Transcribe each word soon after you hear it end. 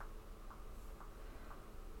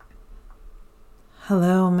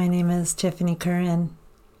Hello, my name is Tiffany Curran,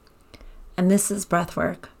 and this is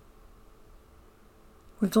Breathwork.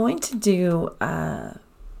 We're going to do a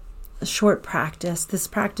short practice. This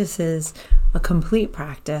practice is a complete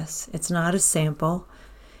practice. It's not a sample.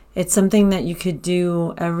 It's something that you could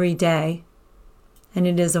do every day, and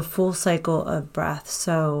it is a full cycle of breath.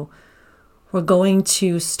 So we're going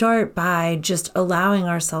to start by just allowing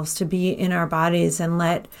ourselves to be in our bodies and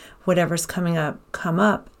let whatever's coming up come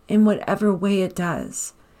up in whatever way it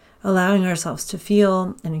does, allowing ourselves to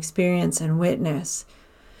feel and experience and witness,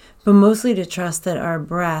 but mostly to trust that our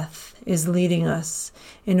breath is leading us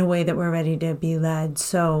in a way that we're ready to be led.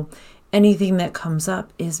 So anything that comes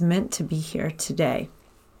up is meant to be here today.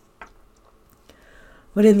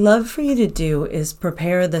 What I'd love for you to do is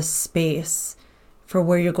prepare the space for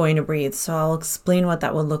where you're going to breathe. So I'll explain what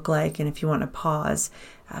that will look like, and if you want to pause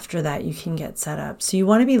after that, you can get set up. So you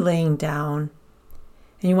want to be laying down,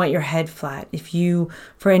 and you want your head flat. If you,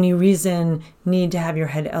 for any reason, need to have your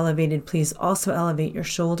head elevated, please also elevate your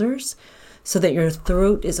shoulders so that your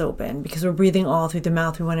throat is open, because we're breathing all through the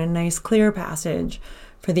mouth. We want a nice clear passage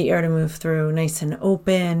for the air to move through, nice and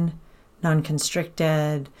open,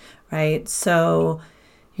 non-constricted, right? So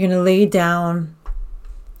you're going to lay down.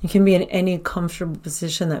 You can be in any comfortable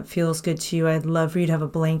position that feels good to you. I'd love for you to have a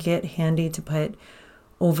blanket handy to put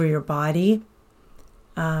over your body.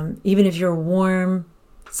 Even if you're warm,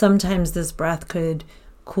 sometimes this breath could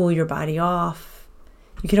cool your body off.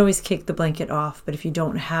 You can always kick the blanket off, but if you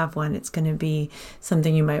don't have one, it's going to be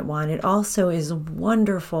something you might want. It also is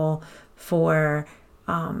wonderful for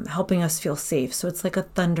helping us feel safe. So it's like a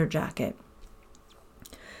thunder jacket.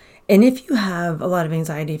 And if you have a lot of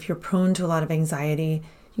anxiety, if you're prone to a lot of anxiety,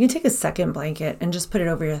 you can take a second blanket and just put it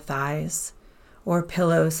over your thighs, or a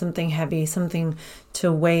pillow, something heavy, something to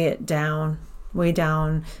weigh down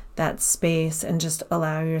that space, and just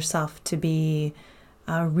allow yourself to be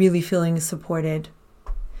really feeling supported.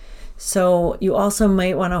 So you also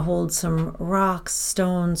might want to hold some rocks,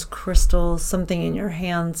 stones, crystals, something in your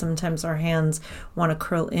hands. Sometimes our hands want to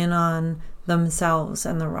curl in on themselves,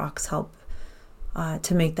 and the rocks help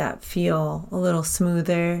to make that feel a little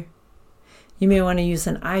smoother. You may want to use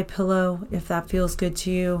an eye pillow if that feels good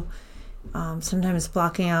to you. Sometimes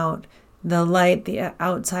blocking out the light, the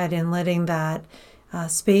outside, and letting that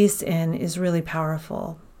space in is really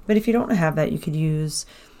powerful. But if you don't have that, you could use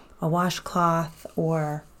a washcloth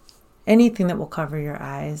or anything that will cover your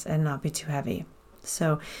eyes and not be too heavy.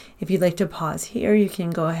 So if you'd like to pause here, you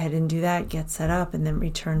can go ahead and do that, get set up, and then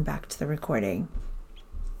return back to the recording.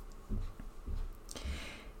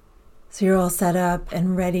 So you're all set up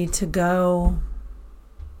and ready to go.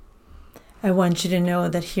 I want you to know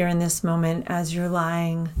that here in this moment, as you're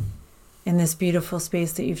lying in this beautiful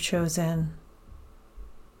space that you've chosen,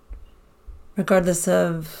 regardless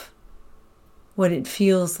of what it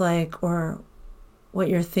feels like or what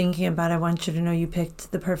you're thinking about, I want you to know you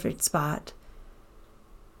picked the perfect spot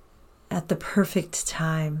at the perfect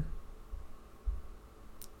time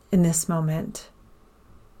in this moment.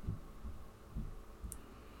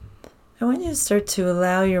 I want you to start to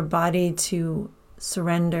allow your body to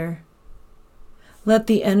surrender. Let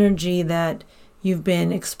the energy that you've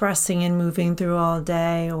been expressing and moving through all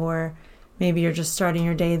day, or maybe you're just starting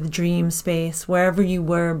your day, the dream space, wherever you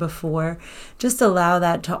were before, just allow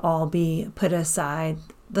that to all be put aside.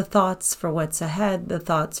 The thoughts for what's ahead, the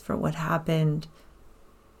thoughts for what happened.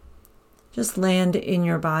 Just land in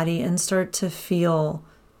your body and start to feel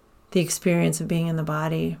the experience of being in the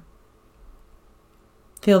body.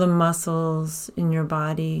 Feel the muscles in your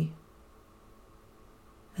body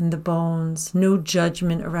and the bones. No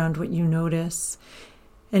judgment around what you notice.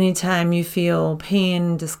 Anytime you feel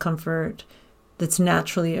pain, discomfort that's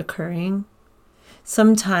naturally occurring,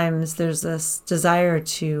 sometimes there's this desire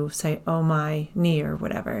to say, oh, my knee or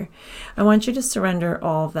whatever. I want you to surrender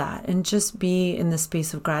all of that and just be in the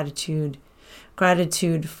space of gratitude.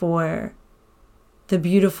 Gratitude for the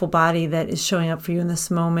beautiful body that is showing up for you in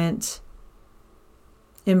this moment.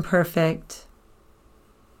 Imperfect,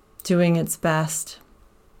 doing its best.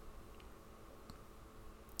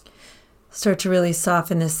 Start to really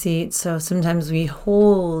soften the seat. So sometimes we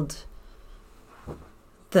hold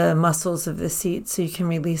the muscles of the seat so you can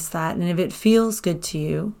release that. And if it feels good to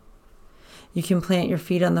you, you can plant your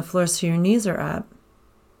feet on the floor so your knees are up.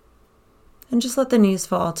 And just let the knees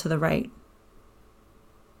fall to the right,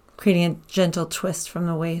 creating a gentle twist from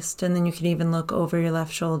the waist. And then you can even look over your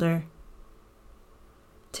left shoulder.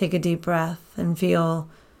 Take a deep breath and feel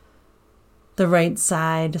the right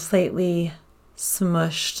side slightly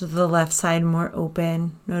smushed, the left side more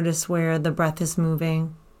open. Notice where the breath is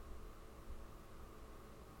moving.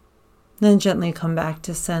 Then gently come back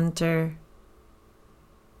to center.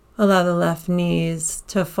 Allow the left knees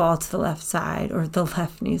to fall to the left side, or the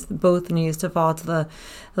left knees, both knees to fall to the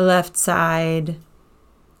left side.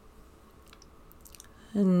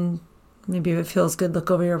 And maybe if it feels good,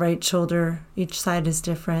 look over your right shoulder. Each side is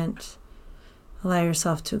different. Allow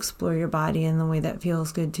yourself to explore your body in the way that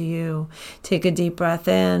feels good to you. Take a deep breath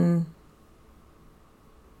in.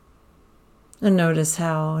 And notice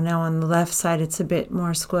how now on the left side it's a bit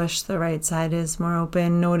more squished, the right side is more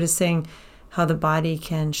open. Noticing how the body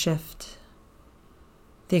can shift.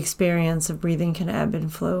 The experience of breathing can ebb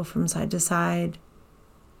and flow from side to side.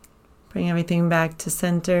 Bring everything back to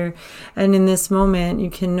center. And in this moment, you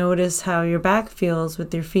can notice how your back feels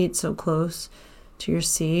with your feet so close to your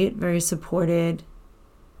seat, very supported.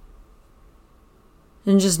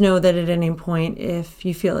 And just know that at any point, if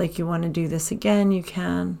you feel like you want to do this again, you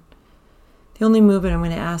can. The only movement I'm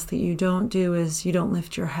going to ask that you don't do is you don't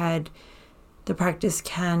lift your head. The practice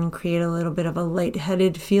can create a little bit of a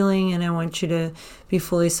lightheaded feeling, and I want you to be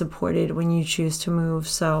fully supported when you choose to move.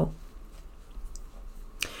 So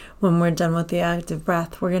when we're done with the active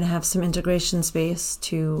breath, we're going to have some integration space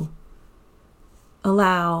to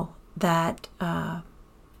allow that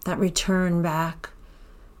return back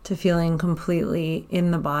to feeling completely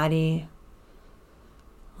in the body.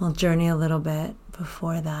 We'll journey a little bit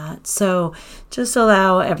before that. So just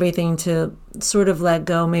allow everything to sort of let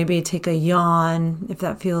go. Maybe take a yawn if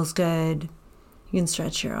that feels good. You can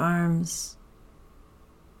stretch your arms.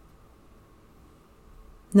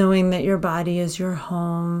 Knowing that your body is your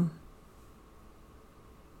home.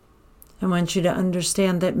 I want you to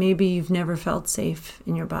understand that maybe you've never felt safe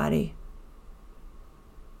in your body.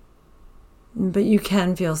 But you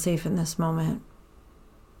can feel safe in this moment.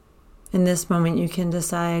 In this moment, you can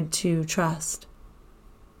decide to trust.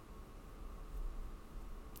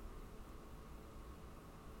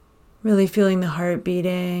 Really feeling the heart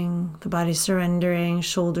beating, the body surrendering,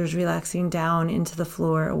 shoulders relaxing down into the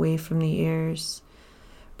floor, away from the ears,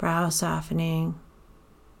 brow softening.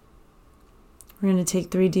 We're going to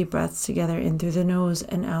take 3 deep breaths together, in through the nose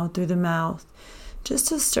and out through the mouth, just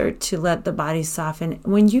to start to let the body soften.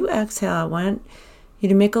 When you exhale, I want you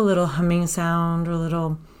to make a little humming sound or a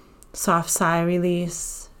little soft sigh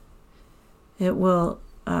release. It will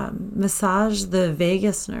massage the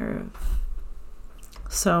vagus nerve.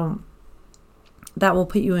 So that will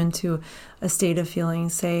put you into a state of feeling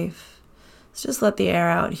safe. So just let the air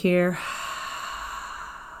out here.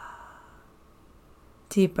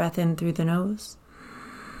 Deep breath in through the nose.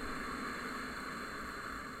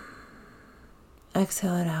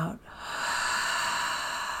 Exhale it out.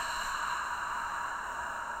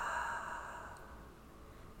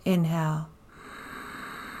 Inhale.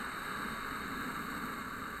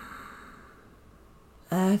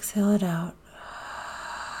 Exhale it out.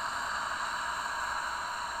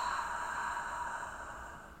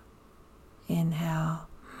 Inhale.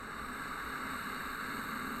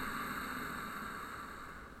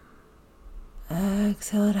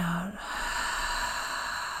 Exhale it out.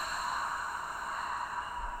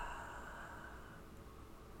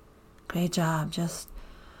 Great job. Just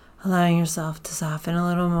allowing yourself to soften a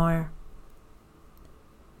little more.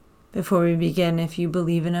 Before we begin, if you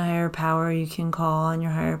believe in a higher power, you can call on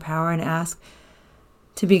your higher power and ask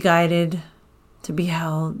to be guided, to be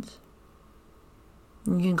held.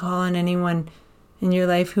 You can call on anyone in your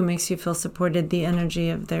life who makes you feel supported, the energy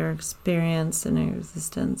of their experience and their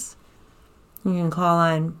existence. You can call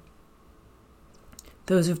on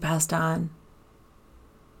those who've passed on.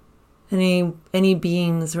 Any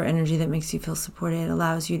beings or energy that makes you feel supported,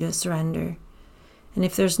 allows you to surrender. And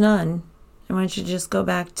if there's none, I want you to just go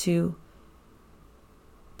back to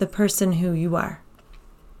the person who you are.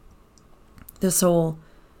 The soul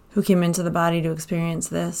who came into the body to experience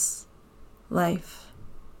this life.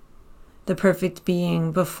 The perfect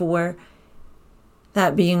being before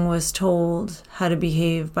that being was told how to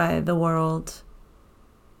behave by the world.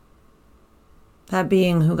 That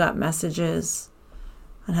being who got messages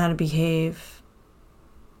on how to behave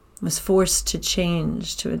was forced to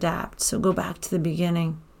change, to adapt. So go back to the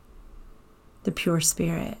beginning, the pure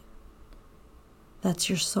spirit. That's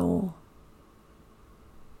your soul.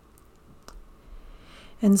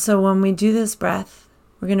 And so when we do this breath,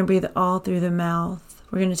 we're going to breathe all through the mouth.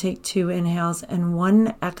 We're going to take 2 inhales and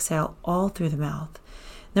 1 exhale all through the mouth.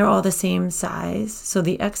 They're all the same size. So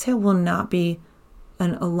the exhale will not be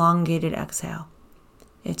an elongated exhale.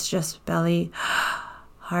 It's just belly,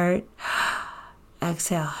 heart,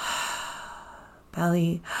 exhale.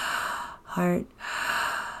 Belly, heart,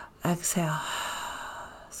 exhale.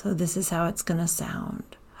 So this is how it's going to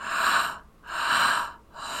sound.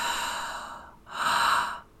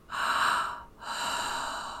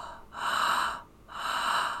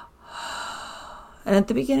 And at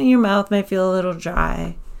the beginning, your mouth might feel a little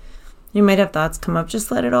dry. You might have thoughts come up. Just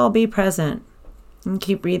let it all be present and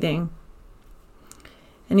keep breathing.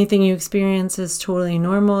 Anything you experience is totally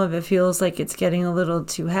normal. If it feels like it's getting a little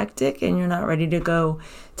too hectic and you're not ready to go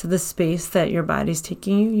to the space that your body's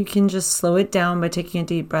taking you, you can just slow it down by taking a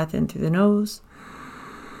deep breath in through the nose.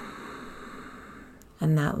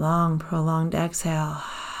 And that long, prolonged exhale.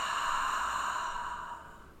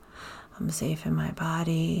 I'm safe in my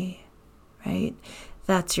body, right?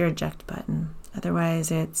 That's your eject button.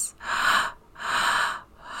 Otherwise, it's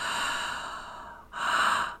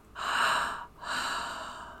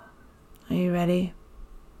Are you ready?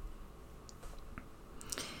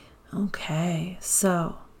 Okay,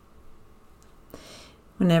 so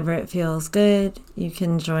whenever it feels good, you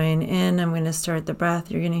can join in. I'm going to start the breath.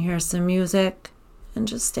 You're going to hear some music and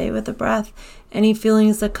just stay with the breath. Any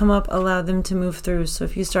feelings that come up, allow them to move through. So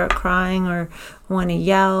if you start crying or want to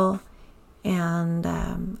yell, and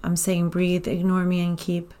I'm saying breathe, ignore me and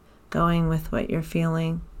keep going with what you're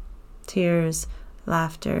feeling. Tears,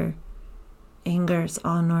 laughter, anger, it's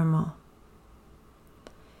all normal.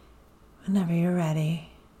 Whenever you're ready.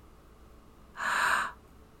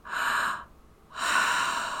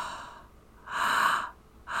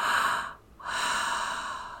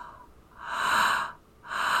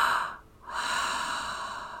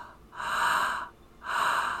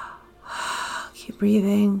 Keep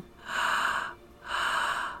breathing.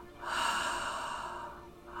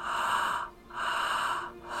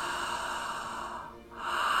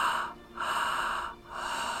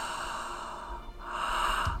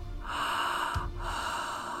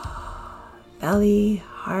 Belly,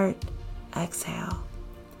 heart, exhale.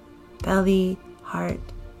 Belly, heart,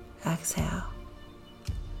 exhale.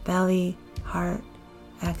 Belly, heart,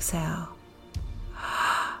 exhale.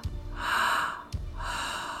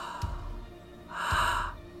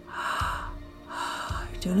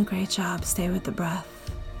 You're doing a great job. Stay with the breath.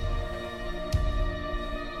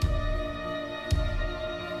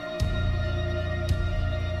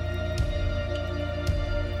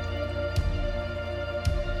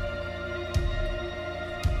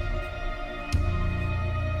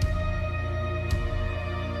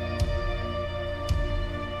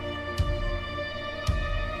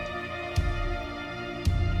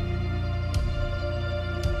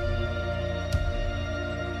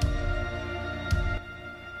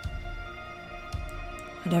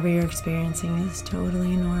 Whatever you're experiencing is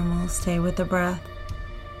totally normal. Stay with the breath.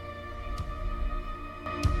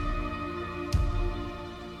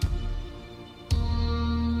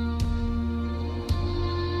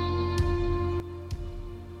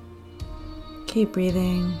 Keep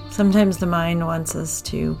breathing. Sometimes the mind wants us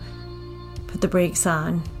to put the brakes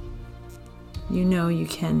on. You know you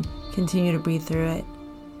can continue to breathe through it.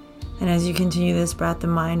 And as you continue this breath, the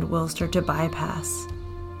mind will start to bypass.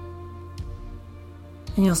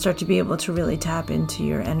 And you'll start to be able to really tap into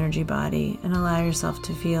your energy body and allow yourself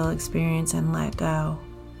to feel, experience, and let go.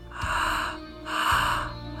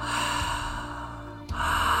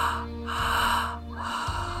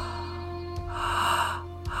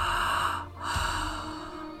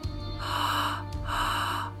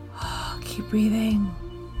 Keep breathing.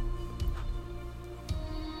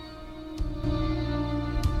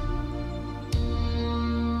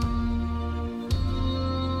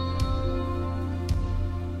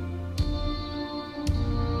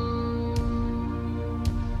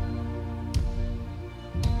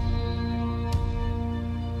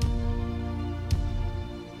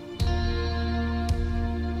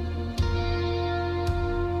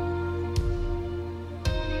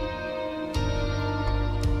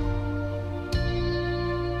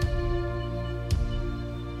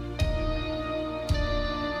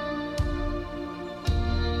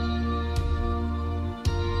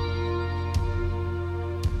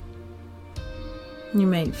 You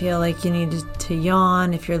might feel like you need to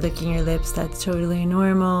yawn. If you're licking your lips, that's totally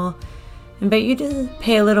normal. I invite you to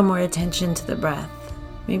pay a little more attention to the breath.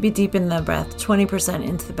 Maybe deepen the breath 20%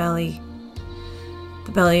 into the belly.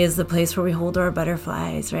 The belly is the place where we hold our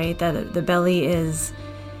butterflies, right? The belly is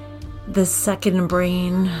the second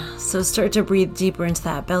brain. So start to breathe deeper into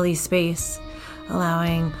that belly space,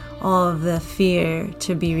 allowing all of the fear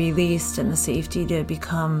to be released and the safety to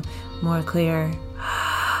become more clear.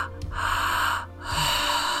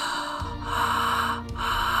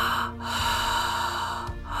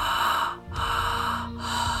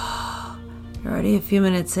 You're already a few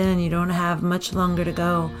minutes in. You don't have much longer to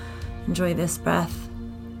go. Enjoy this breath.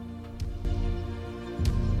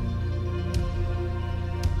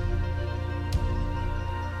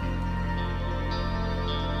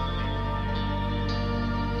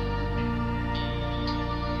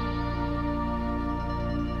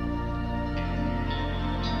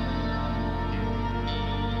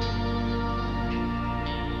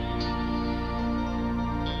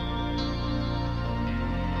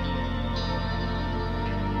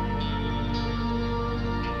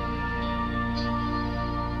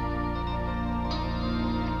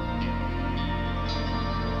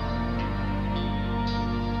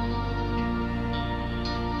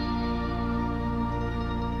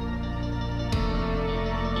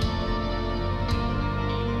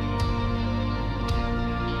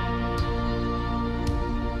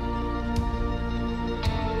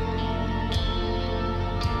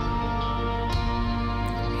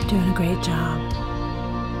 Doing a great job.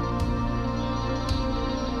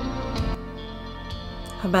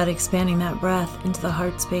 How about expanding that breath into the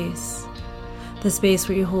heart space? The space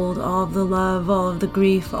where you hold all of the love, all of the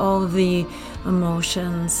grief, all of the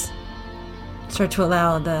emotions. Start to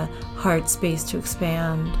allow the heart space to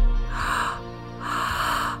expand.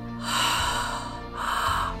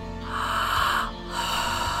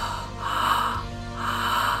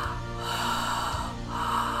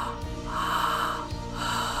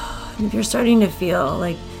 And if you're starting to feel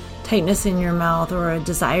like tightness in your mouth or a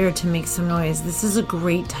desire to make some noise, this is a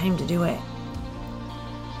great time to do it.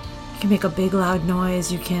 You can make a big loud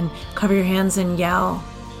noise. You can cover your hands and yell.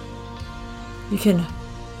 You can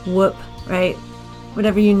whoop, right?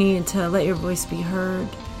 Whatever you need to let your voice be heard.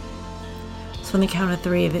 So on the count of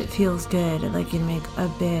 3, if it feels good, I'd like you to make a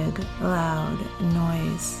big, loud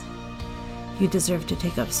noise. You deserve to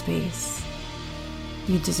take up space.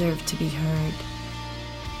 You deserve to be heard.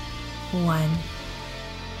 1,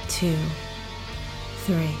 2,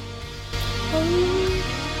 3.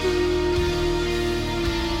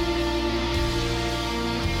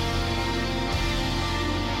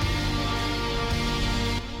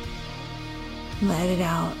 Let it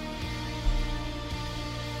out.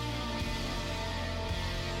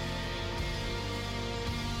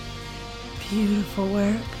 Beautiful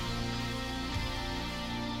work.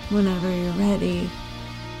 Whenever you're ready,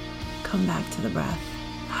 come back to the breath.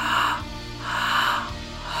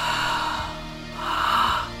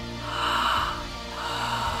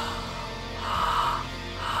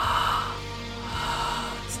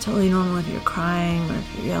 It's totally normal if you're crying or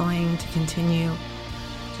if you're yelling to continue.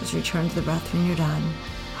 Just return to the breath when you're done.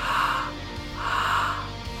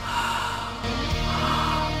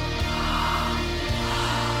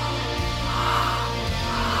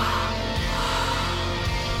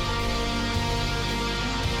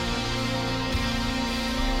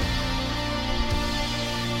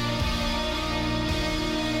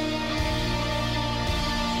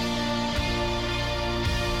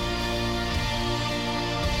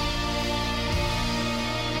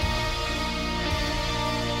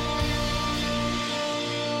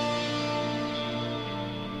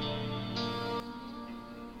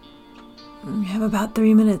 We have about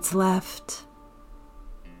 3 minutes left.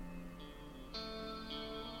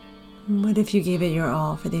 What if you gave it your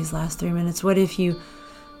all for these last 3 minutes? What if you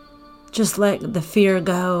just let the fear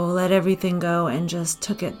go, let everything go, and just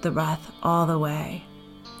took it, the breath, all the way?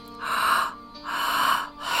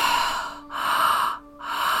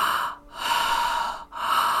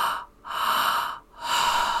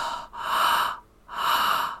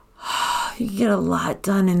 You can get a lot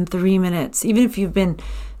done in 3 minutes, even if you've been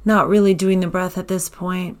not really doing the breath at this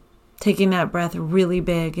point, taking that breath really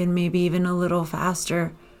big and maybe even a little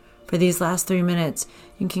faster for these last 3 minutes.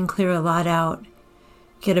 You can clear a lot out,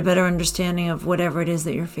 get a better understanding of whatever it is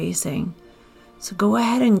that you're facing. So go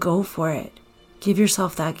ahead and go for it. Give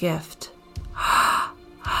yourself that gift.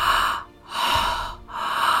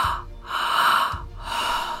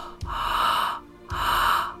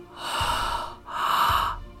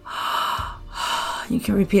 You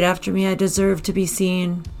can repeat after me. I deserve to be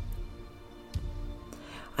seen.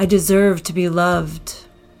 I deserve to be loved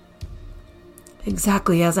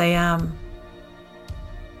exactly as I am.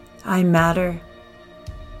 I matter.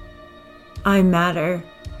 I matter.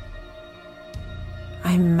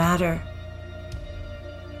 I matter.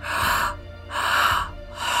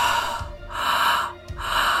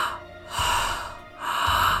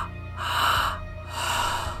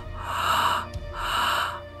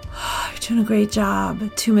 You're doing a great job.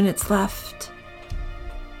 2 minutes left.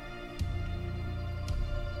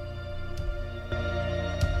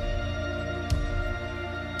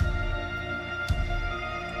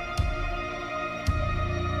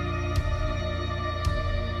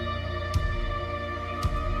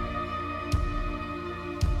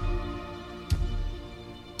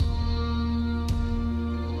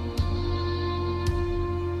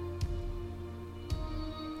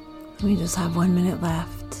 We just have 1 minute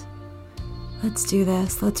left. Let's do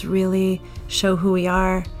this. Let's really show who we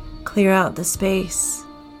are. Clear out the space.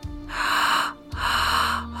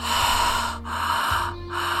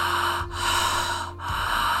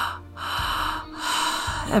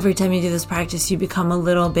 Every time you do this practice, you become a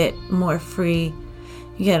little bit more free.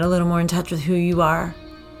 You get a little more in touch with who you are.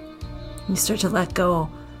 You start to let go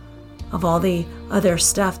of all the other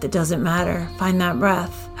stuff that doesn't matter. Find that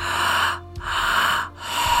breath.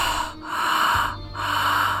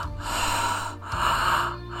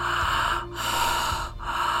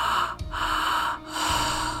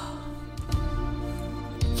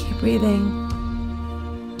 Keep breathing.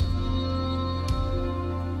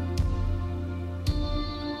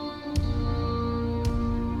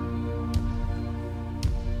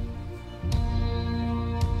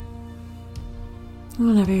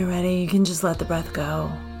 Whenever you're ready, you can just let the breath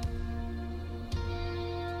go.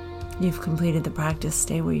 You've completed the practice.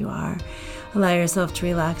 Stay where you are. Allow yourself to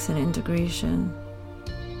relax in integration.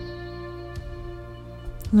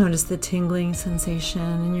 Notice the tingling sensation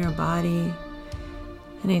in your body.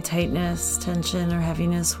 Any tightness, tension, or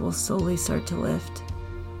heaviness will slowly start to lift.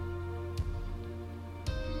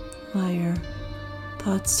 Allow your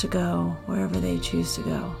thoughts to go wherever they choose to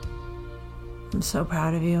go. I'm so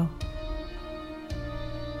proud of you.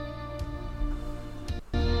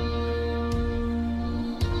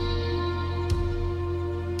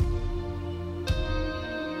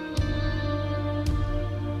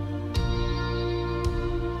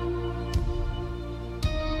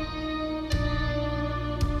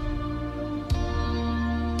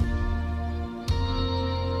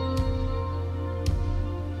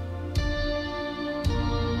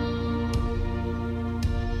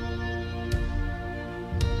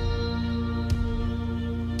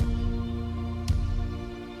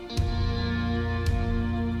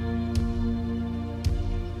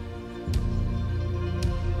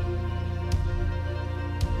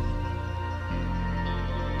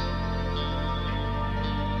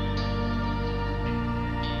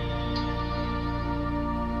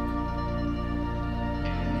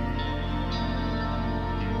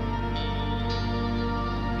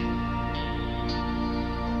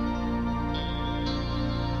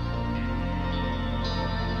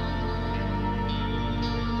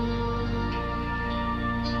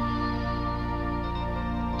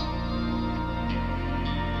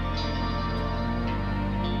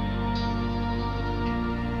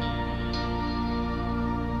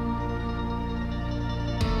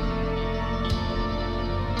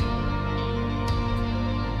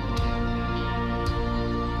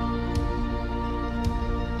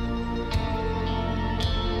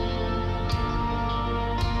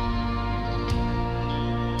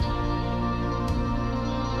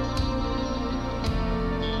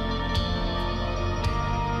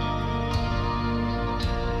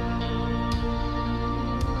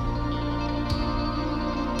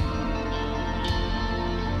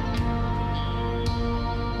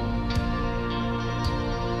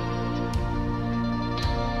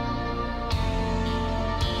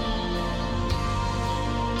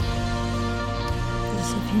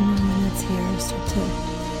 Few more minutes here. Start to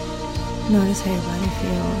notice how your body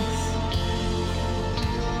feels.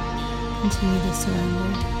 Continue to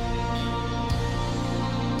surrender.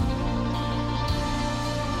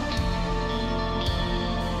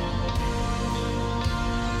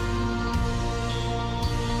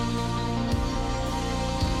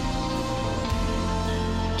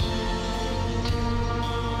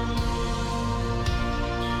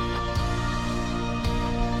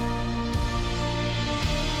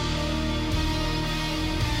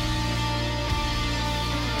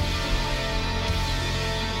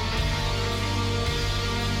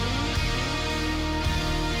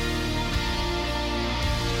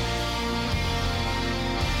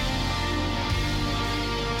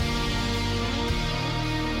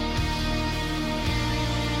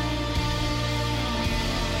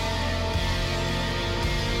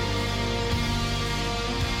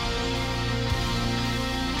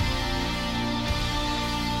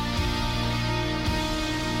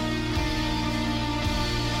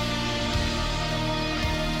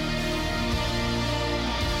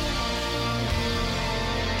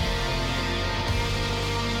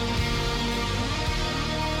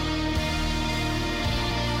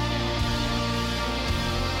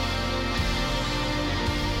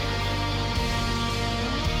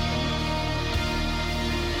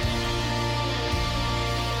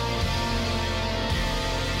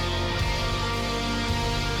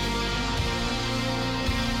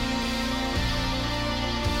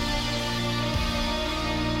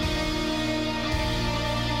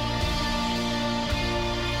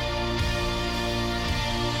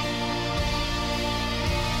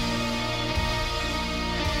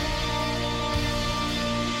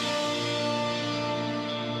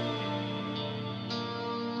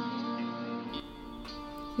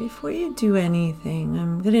 Before you do anything,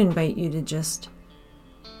 I'm going to invite you to just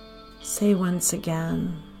say once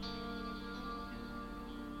again,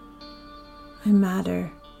 I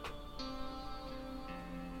matter.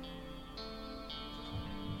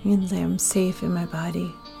 You can say I'm safe in my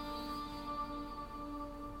body.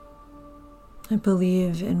 I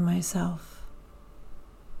believe in myself.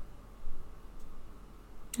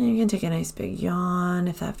 And you can take a nice big yawn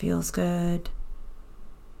if that feels good.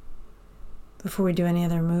 Before we do any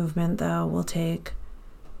other movement, though, we'll take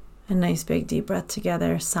a nice big deep breath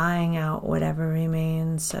together, sighing out whatever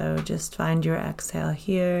remains. So just find your exhale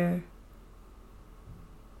here.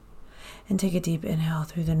 And take a deep inhale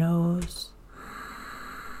through the nose.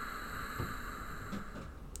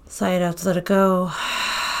 Sigh it out to let it go.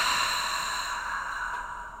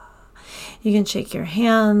 You can shake your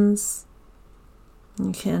hands.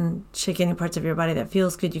 You can shake any parts of your body that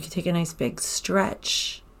feels good. You can take a nice big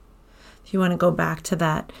stretch. If you want to go back to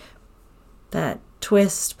that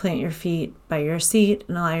twist, plant your feet by your seat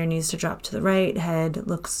and allow your knees to drop to the right. Head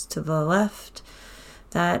looks to the left.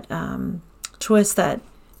 That twist that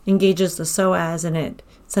engages the psoas, and it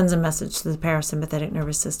sends a message to the parasympathetic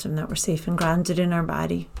nervous system that we're safe and grounded in our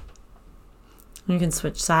body. You can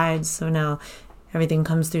switch sides. So now everything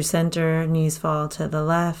comes through center. Knees fall to the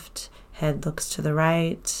left. Head looks to the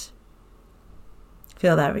right.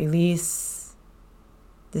 Feel that release.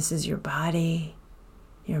 This is your body,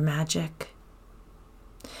 your magic.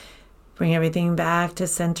 Bring everything back to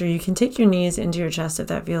center. You can take your knees into your chest if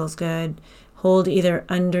that feels good. Hold either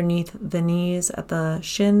underneath the knees at the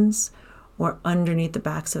shins or underneath the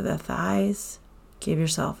backs of the thighs. Give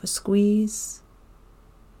yourself a squeeze.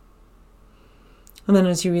 And then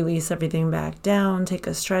as you release everything back down, take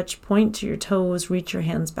a stretch, point to your toes, reach your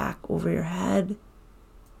hands back over your head,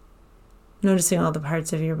 noticing all the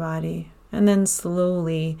parts of your body. And then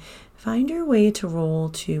slowly find your way to roll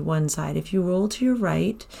to one side. If you roll to your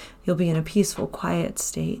right, you'll be in a peaceful, quiet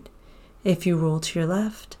state. If you roll to your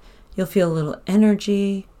left, you'll feel a little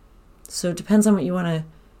energy. So it depends on what you want to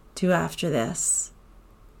do after this.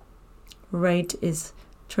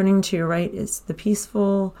 Turning to your right is the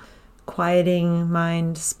peaceful, quieting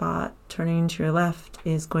mind spot. Turning to your left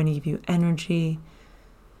is going to give you energy.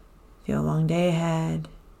 If you have a long day ahead,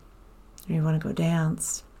 or you want to go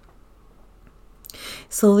dance.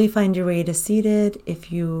 Slowly find your way to seated.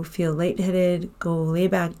 If you feel lightheaded, go lay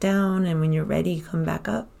back down, and when you're ready, come back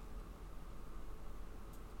up.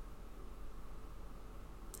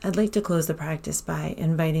 I'd like to close the practice by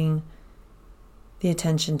inviting the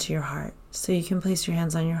attention to your heart. So you can place your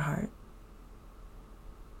hands on your heart.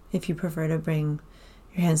 If you prefer to bring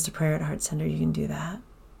your hands to prayer at Heart Center, you can do that.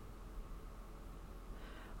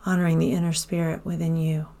 Honoring the inner spirit within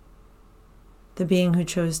you, the being who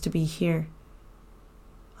chose to be here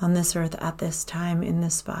on this earth at this time in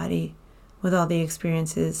this body with all the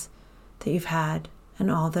experiences that you've had and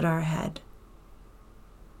all that are ahead.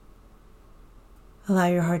 Allow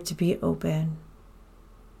your heart to be open.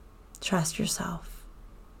 Trust yourself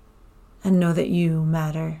and know that you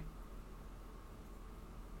matter.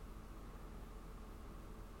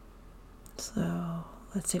 So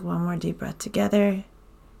let's take one more deep breath together.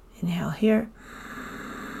 Inhale here.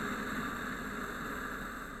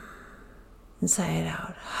 And sigh it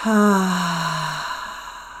out.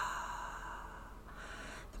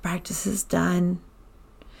 The practice is done.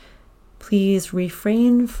 Please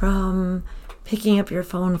refrain from picking up your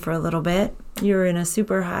phone for a little bit. You're in a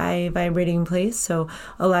super high vibrating place, so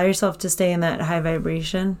allow yourself to stay in that high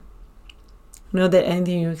vibration. Know that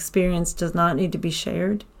anything you experience does not need to be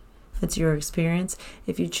shared. It's your experience.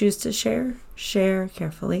 If you choose to share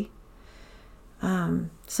carefully.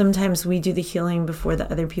 Sometimes we do the healing before the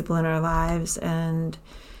other people in our lives, and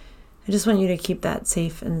I just want you to keep that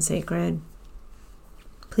safe and sacred.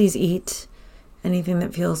 Please eat anything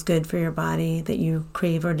that feels good for your body, that you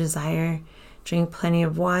crave or desire. Drink plenty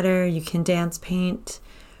of water. You can dance, paint,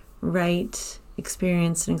 write,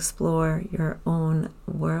 experience, and explore your own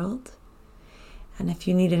world. And if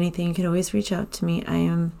you need anything, you can always reach out to me. I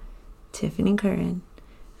am Tiffany Curran,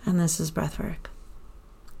 and this is Breathwork.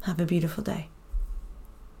 Have a beautiful day.